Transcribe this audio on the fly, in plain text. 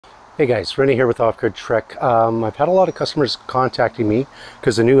Hey guys, Rene here with Off-Grid Trek. I've had a lot of customers contacting me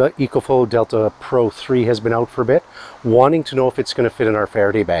because the new Ecoflow Delta Pro 3 has been out for a bit, wanting to know if it's going to fit in our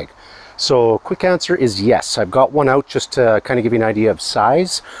Faraday bag. So quick answer is yes. I've got one out just to kind of give you an idea of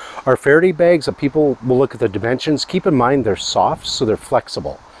size. Our Faraday bags, people will look at the dimensions. Keep in mind they're soft, so they're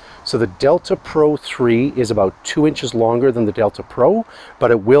flexible. So the Delta Pro 3 is about 2 inches longer than the Delta Pro,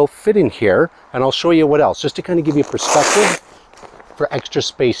 but it will fit in here. And I'll show you what else, just to kind of give you a perspective for extra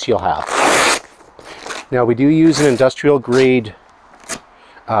space you'll have. Now we do use an industrial grade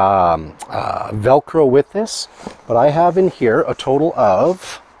Velcro with this, but I have in here a total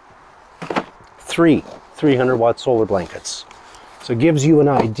of 300 watt solar blankets. So it gives you an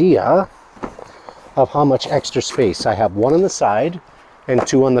idea of how much extra space. I have one on the side and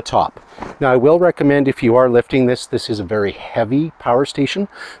two on the top. Now I will recommend, if you are lifting this, this is a very heavy power station.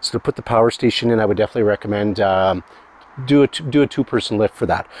 So to put the power station in, I would definitely recommend do a two-person lift for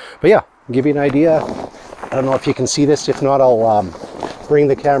that. But yeah, give you an idea. I don't know if you can see this. If not, I'll bring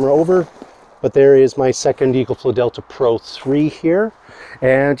the camera over. But there is my second Ecoflow Delta Pro 3 here.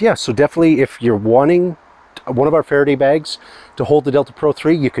 And yeah, so definitely if you're wanting one of our Faraday bags to hold the Delta Pro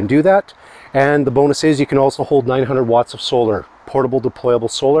 3, you can do that. And the bonus is you can also hold 900 watts of solar, portable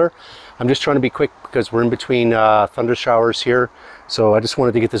deployable solar. I'm just trying to be quick because we're in between thunder showers here. So I just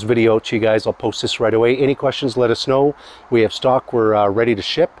wanted to get this video out to you guys. I'll post this right away. Any questions, let us know. We have stock. We're ready to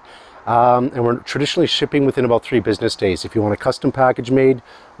ship. And we're traditionally shipping within about 3 business days. If you want a custom package made,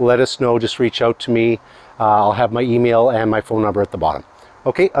 let us know. Just reach out to me. I'll have my email and my phone number at the bottom.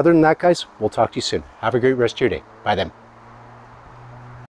 Okay, other than that, guys, we'll talk to you soon. Have a great rest of your day. Bye then.